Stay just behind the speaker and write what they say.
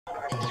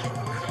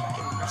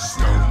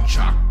Stoned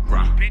Chakra,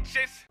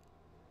 bitches.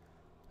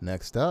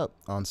 Next up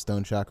on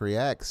Stoned Chakra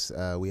Reacts,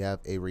 we have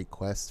a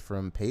request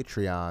from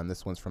Patreon.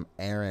 This one's from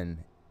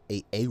Aaron,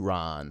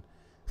 Aaron.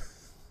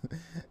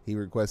 He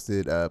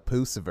requested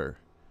Puscifer,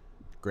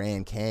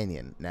 Grand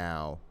Canyon.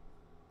 Now,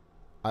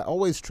 I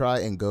always try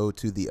and go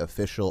to the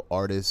official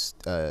artist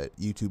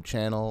YouTube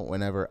channel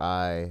whenever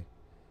I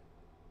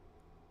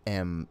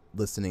am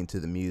listening to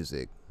the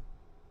music,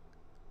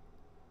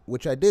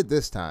 which I did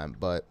this time,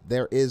 but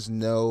there is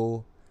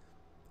no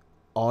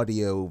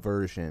audio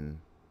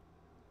version,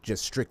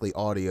 just strictly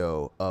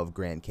audio of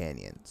Grand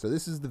Canyon. So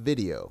this is the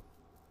video.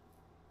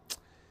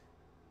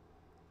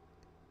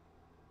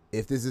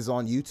 If this is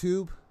on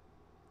YouTube,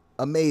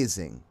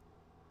 amazing.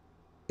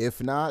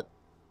 If not,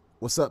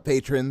 what's up,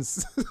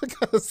 patrons?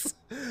 Because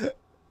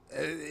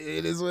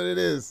it is what it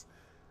is.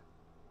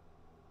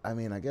 I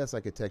mean, I guess I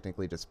could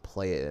technically just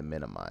play it and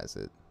minimize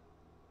it.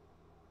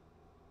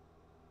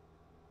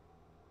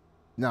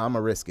 No, I'm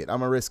gonna risk it. I'm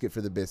gonna risk it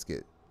for the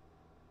biscuit.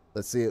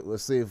 Let's see it.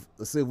 Let's see if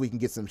we can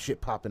get some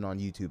shit popping on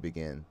YouTube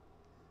again.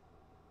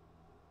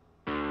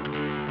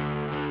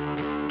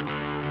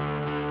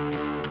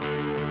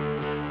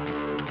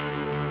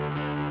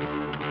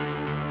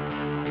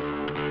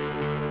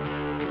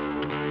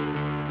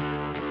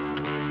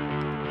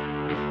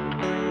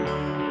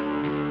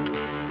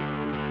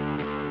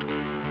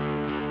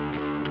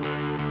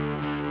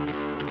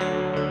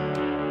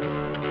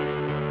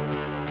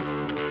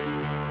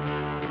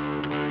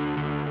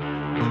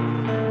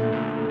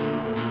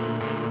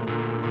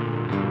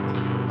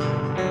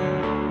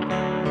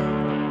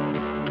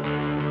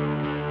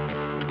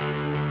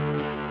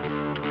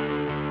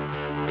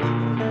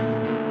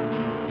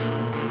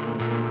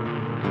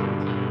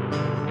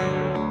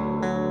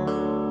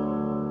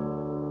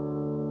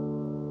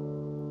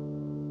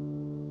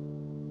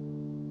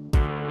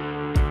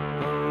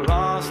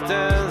 Lost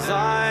as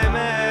I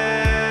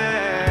may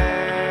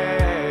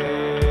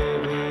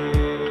be,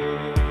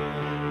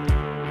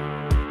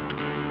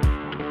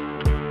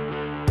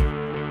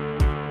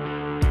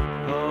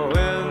 oh,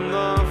 in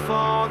the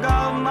fog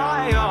of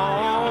my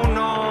own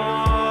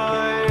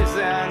noise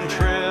and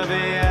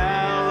triviality.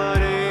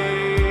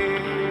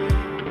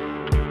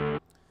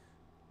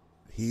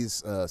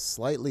 He's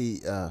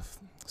slightly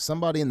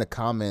somebody in the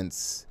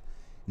comments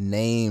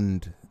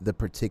named the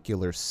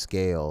particular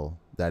scale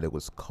that it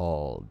was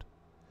called,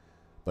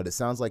 but it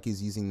sounds like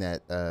he's using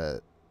that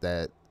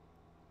that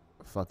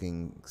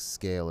fucking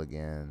scale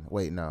again.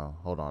 Wait, no,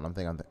 hold on. I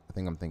think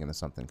I'm thinking of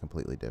something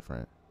completely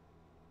different.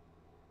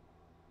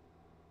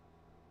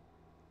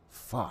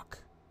 Fuck.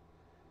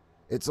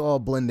 It's all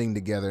blending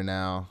together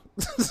now.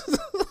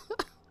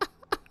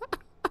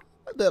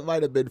 That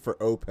might have been for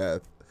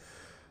Opeth.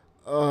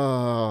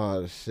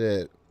 Oh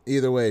shit.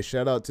 Either way,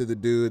 shout out to the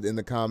dude in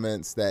the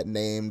comments that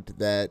named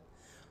that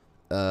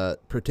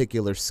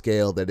particular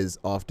scale that is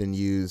often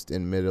used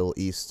in Middle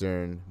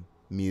Eastern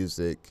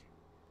music.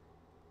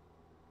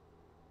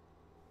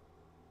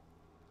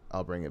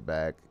 I'll bring it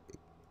back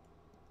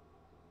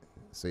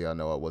so y'all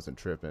know I wasn't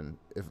tripping.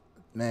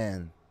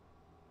 Man,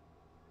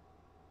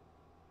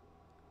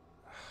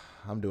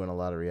 I'm doing a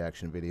lot of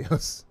reaction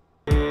videos.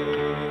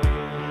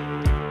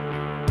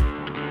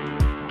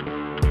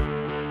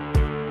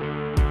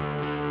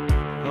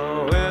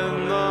 Oh,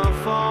 in the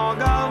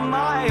fog of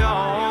my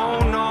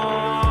own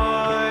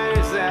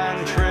noise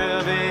and triviality.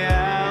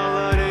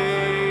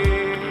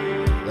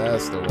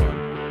 That's the one.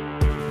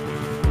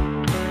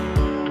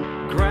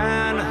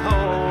 Grand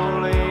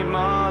Holy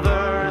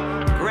Mother,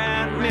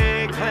 grant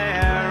me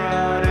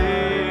clarity.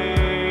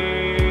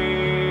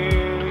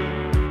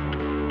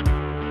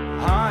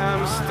 I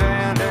am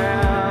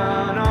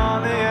standing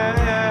on the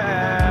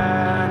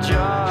edge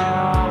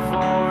of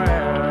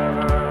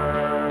forever.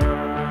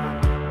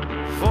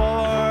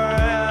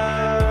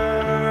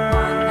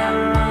 One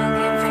among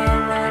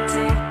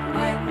infinity,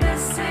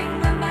 witnessing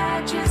the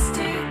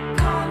majesty,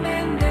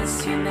 calming this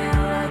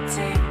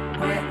humility,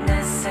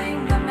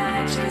 witnessing the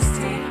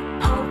majesty,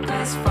 hope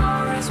as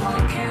far as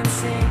one can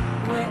see,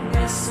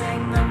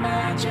 witnessing the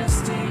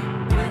majesty,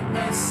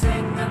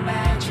 witnessing the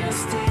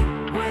majesty,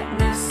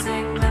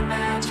 witnessing the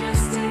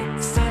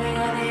majesty, standing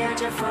on the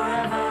edge of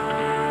forever.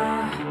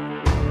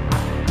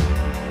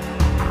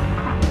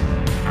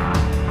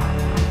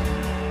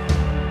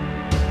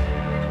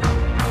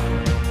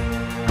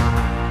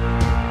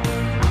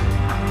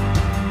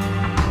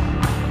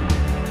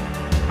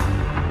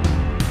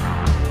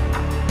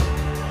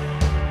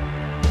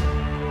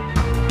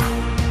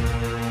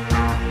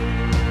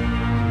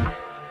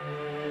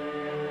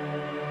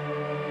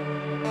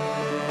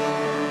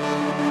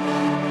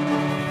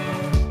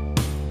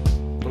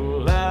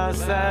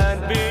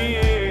 Blessed be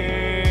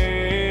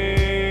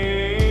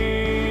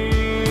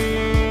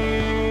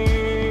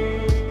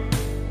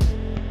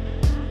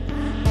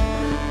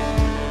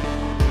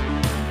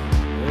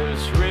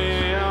this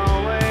reawakening.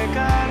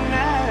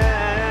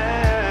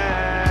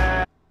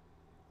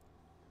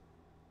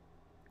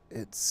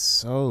 It's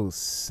so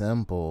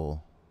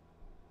simple.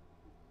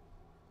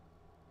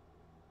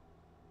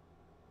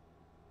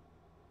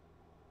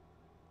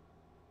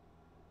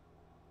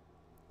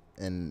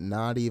 and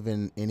not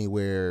even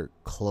anywhere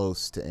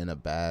close to in a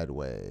bad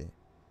way.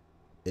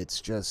 It's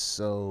just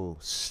so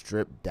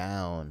stripped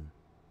down.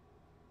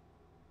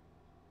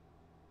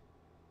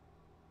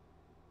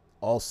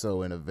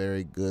 Also in a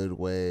very good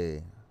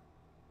way.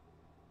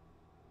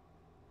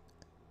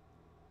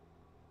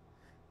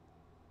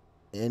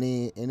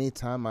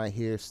 Anytime I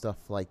hear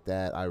stuff like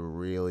that, I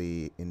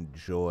really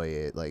enjoy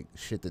it. Like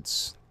shit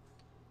that's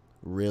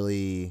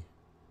really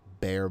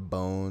bare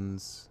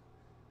bones.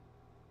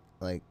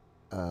 Like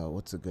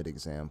what's a good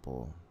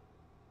example?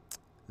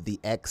 The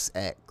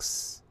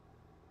XX.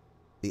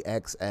 The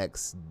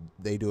XX,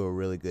 they do a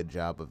really good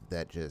job of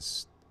that,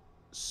 just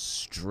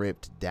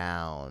stripped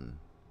down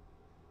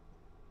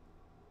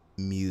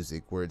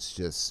music where it's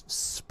just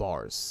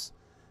sparse.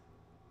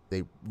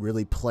 They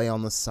really play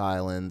on the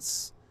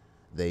silence.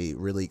 They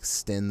really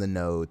extend the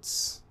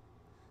notes.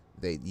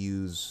 They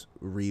use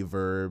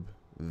reverb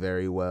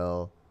very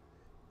well.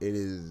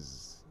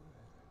 It's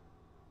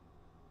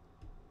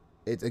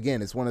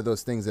one of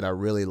those things that I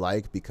really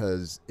like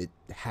because it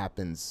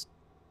happens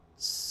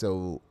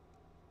so,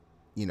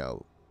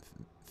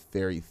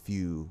 very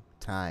few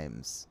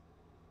times.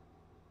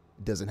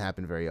 It doesn't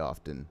happen very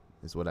often,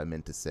 is what I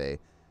meant to say.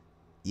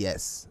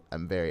 Yes,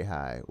 I'm very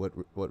high.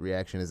 What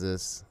reaction is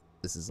this?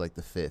 This is like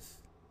the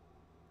 5th.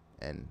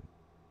 And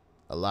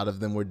a lot of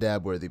them were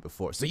dab worthy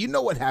before. So you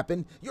know what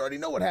happened. You already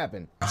know what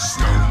happened.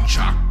 Stoned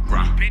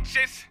Chakra,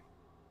 bitches.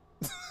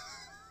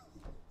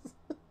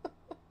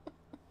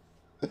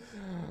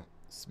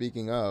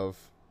 Speaking of,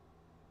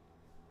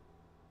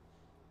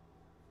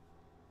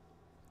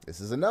 this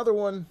is another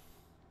one.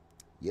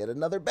 Yet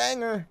another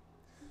banger.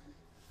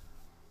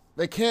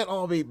 They can't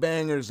all be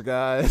bangers,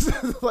 guys.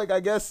 Like, I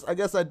guess I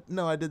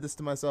did this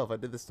to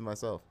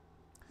myself.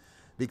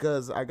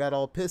 Because I got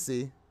all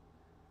pissy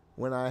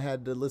when I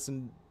had to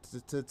listen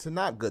to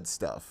not good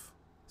stuff.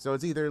 So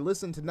it's either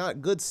listen to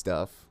not good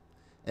stuff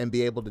and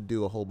be able to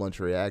do a whole bunch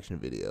of reaction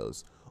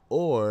videos,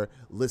 or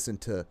listen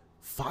to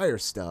fire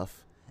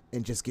stuff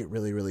and just get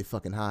really, really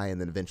fucking high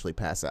and then eventually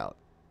pass out.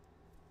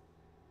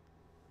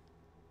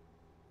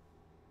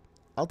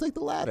 I'll take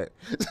the latter.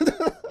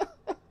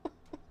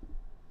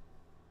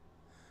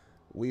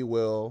 We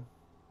will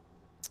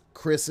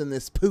christen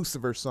this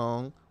Puscifer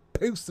song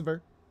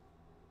Puscifer.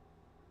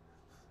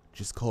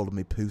 Just called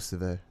me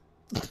Puscifer.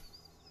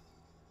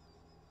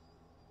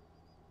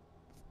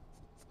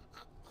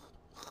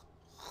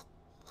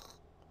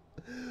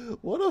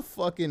 What a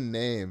fucking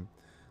name.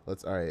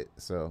 Alright,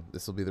 so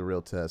this will be the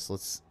real test.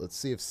 Let's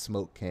see if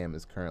Smoke Cam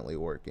is currently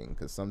working,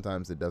 because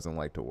sometimes it doesn't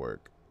like to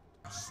work.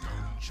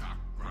 Stoned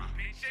Chakra,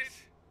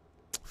 bitches.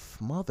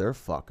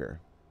 Motherfucker.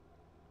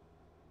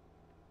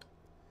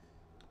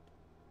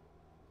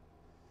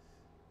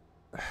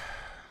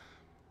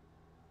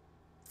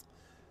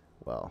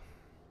 Well,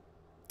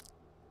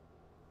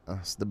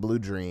 it's the Blue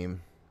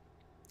Dream,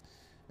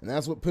 and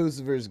that's what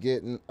Puscifer's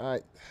getting.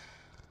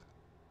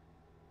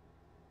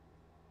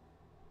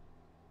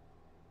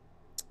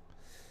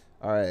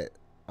 Alright,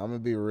 I'm gonna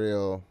be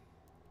real.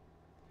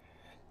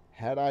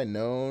 Had I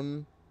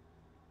known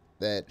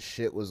that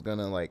shit was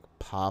gonna like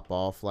pop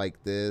off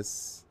like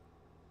this,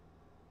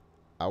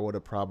 I would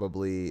have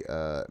probably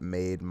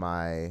made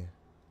my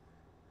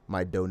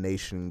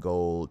donation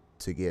goal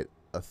to get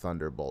a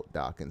Thunderbolt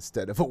dock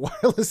instead of a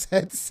wireless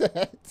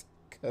headset,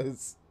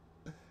 because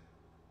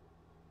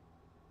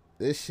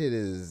this shit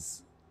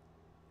it's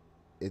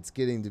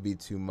getting to be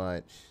too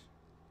much.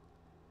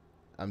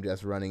 I'm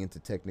just running into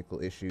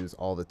technical issues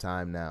all the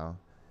time now.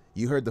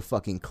 You heard the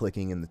fucking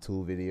clicking in the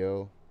Tool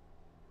video.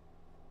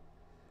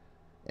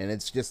 And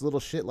it's just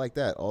little shit like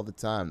that all the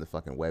time. The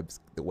fucking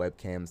the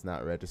webcam's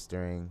not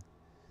registering.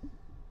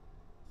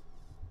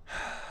 I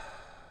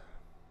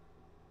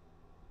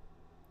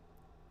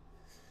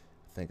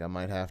think I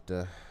might have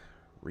to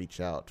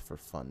reach out for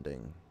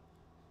funding.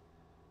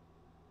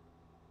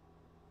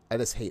 I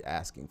just hate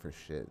asking for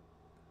shit.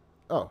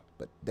 Oh,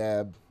 but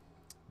dab.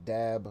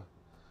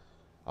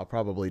 I'll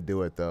probably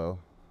do it though.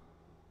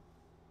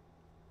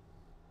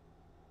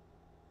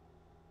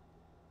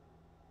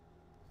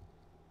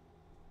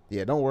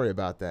 Yeah, don't worry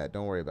about that.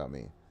 Don't worry about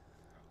me.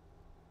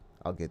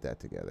 I'll get that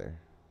together.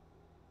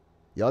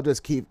 Y'all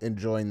just keep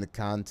enjoying the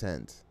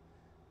content.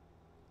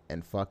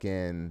 And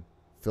fucking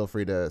feel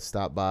free to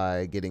stop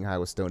by Getting High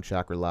with Stoned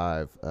Chakra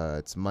Live.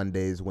 It's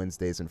Mondays,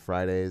 Wednesdays, and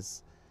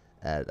Fridays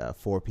at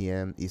 4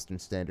 p.m. Eastern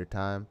Standard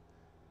Time.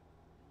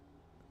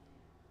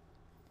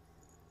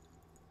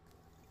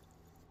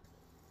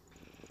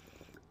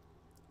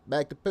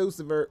 Back to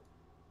Puscifer.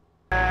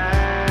 Grand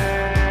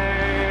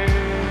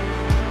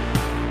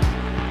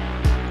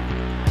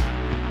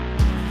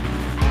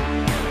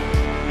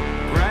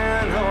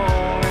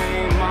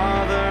Holy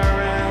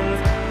Mother and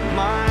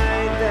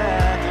my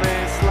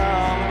deathly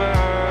slumber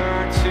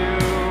to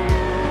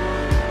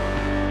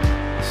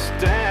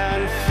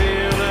stand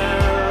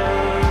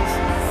fearless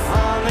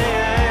on the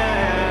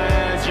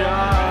edge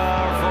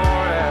of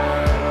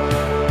forever.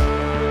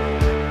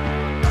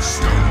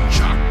 Stoned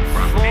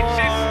Chakra,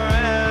 bitches.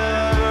 Forever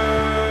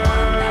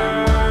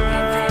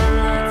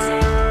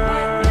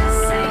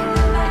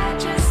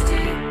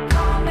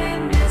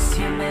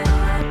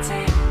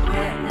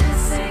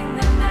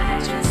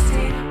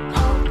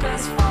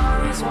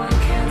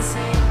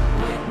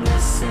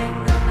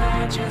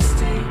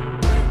majesty,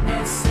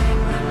 witnessing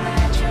the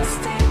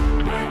majesty,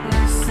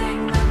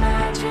 witnessing the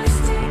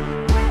majesty,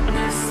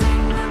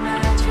 witnessing the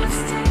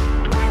majesty,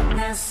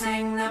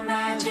 witnessing the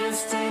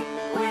majesty,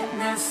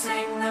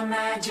 witnessing the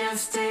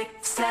majesty,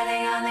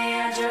 standing on the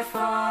edge of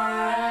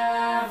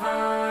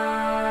forever.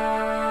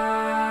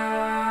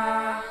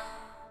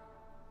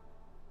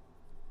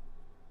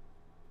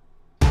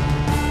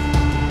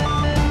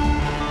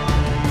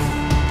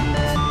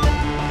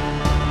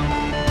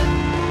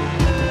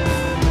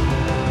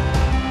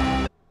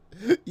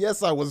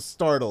 Yes, I was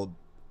startled.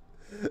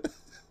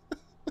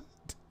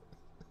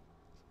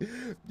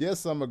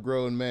 Yes, I'm a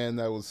grown man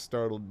that was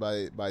startled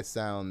by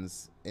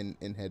sounds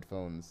in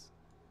headphones.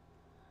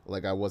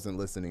 Like I wasn't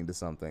listening to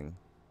something.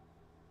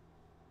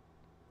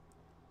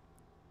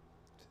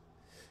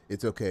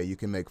 It's okay, you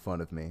can make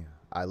fun of me.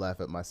 I laugh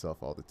at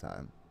myself all the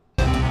time.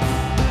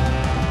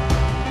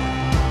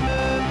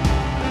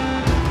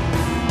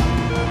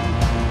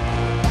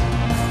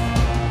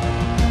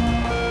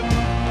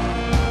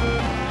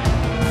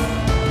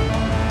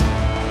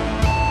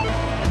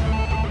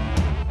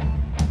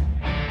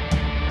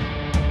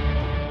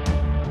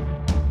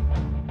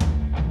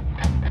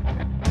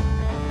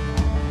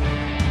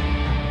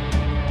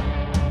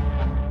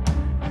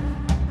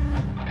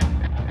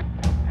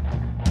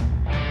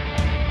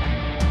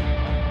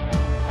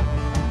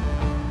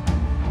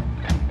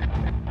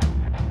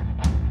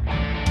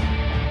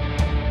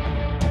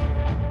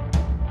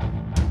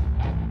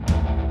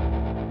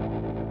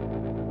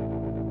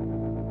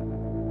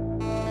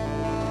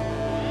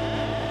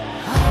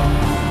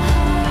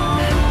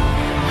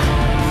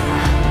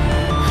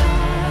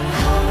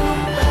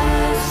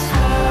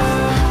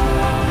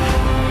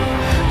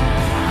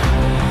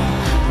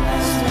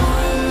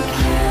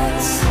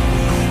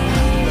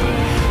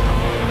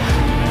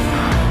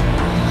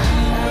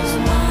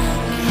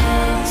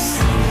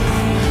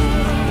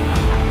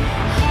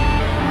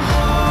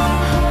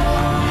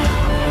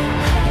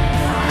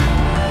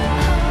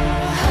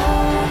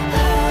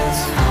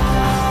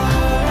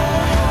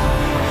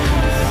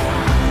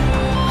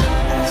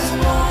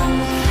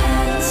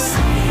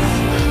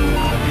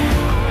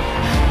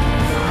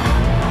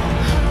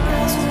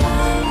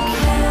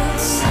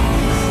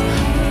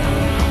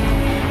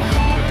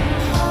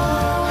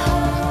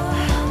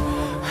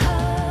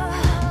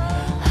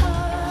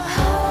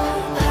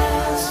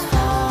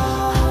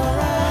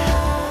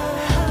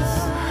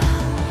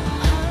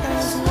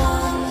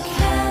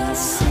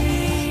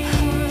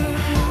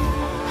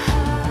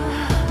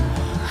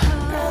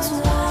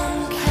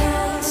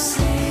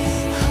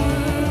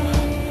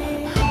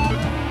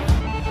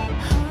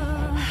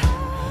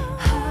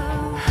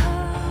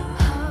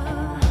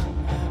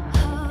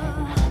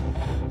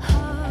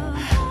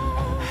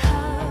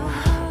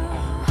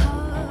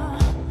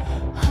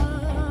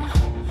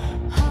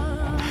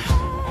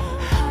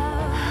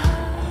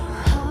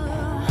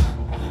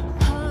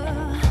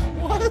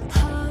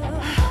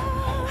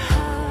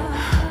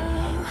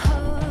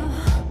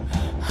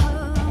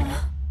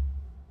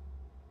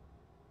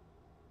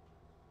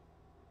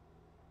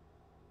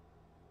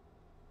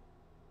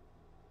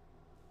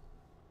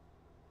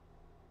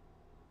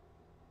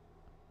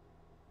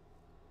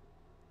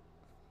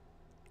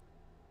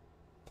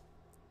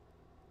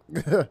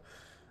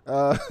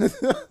 uh,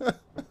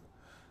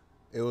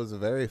 it was a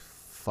very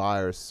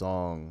fire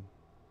song.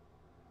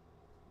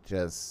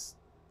 Just,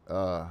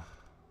 I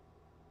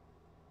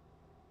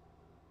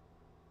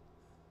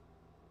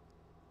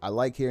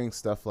like hearing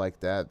stuff like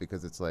that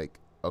because it's like,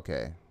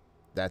 okay,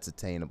 that's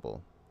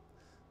attainable.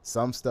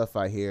 Some stuff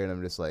I hear and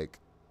I'm just like,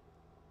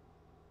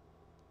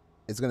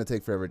 it's going to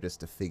take forever just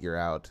to figure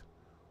out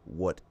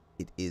what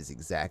it is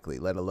exactly,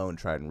 let alone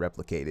try and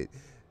replicate it.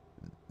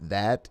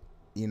 That,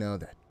 you know,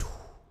 that,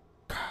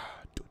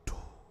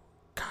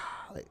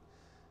 like,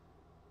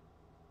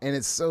 and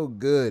it's so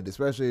good,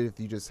 especially if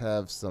you just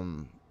have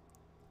some,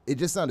 it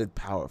just sounded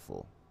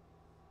powerful.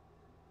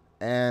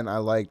 And I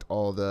liked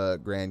all the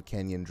Grand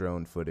Canyon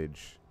drone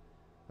footage.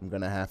 I'm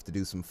going to have to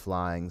do some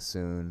flying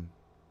soon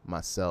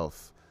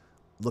myself.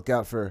 Look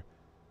out for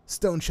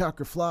Stoned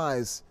Chakra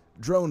Flies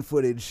drone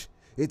footage.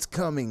 It's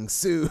coming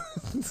soon.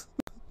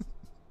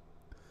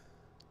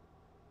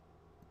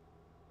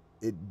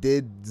 It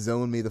did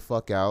zone me the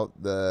fuck out,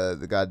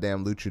 the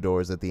goddamn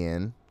luchadors at the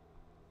end.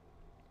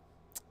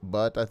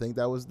 But I think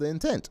that was the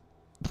intent.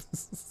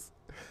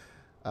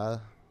 I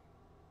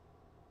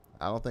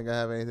don't think I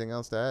have anything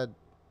else to add.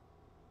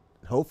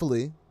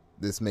 Hopefully,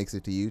 this makes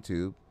it to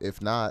YouTube.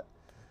 If not,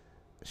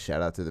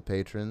 shout out to the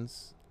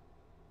patrons.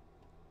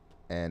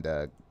 And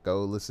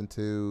go listen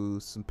to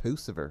some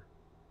Puscifer.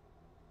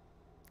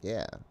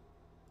 Yeah.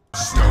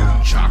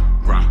 Stoned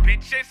Chakra.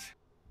 Bitches.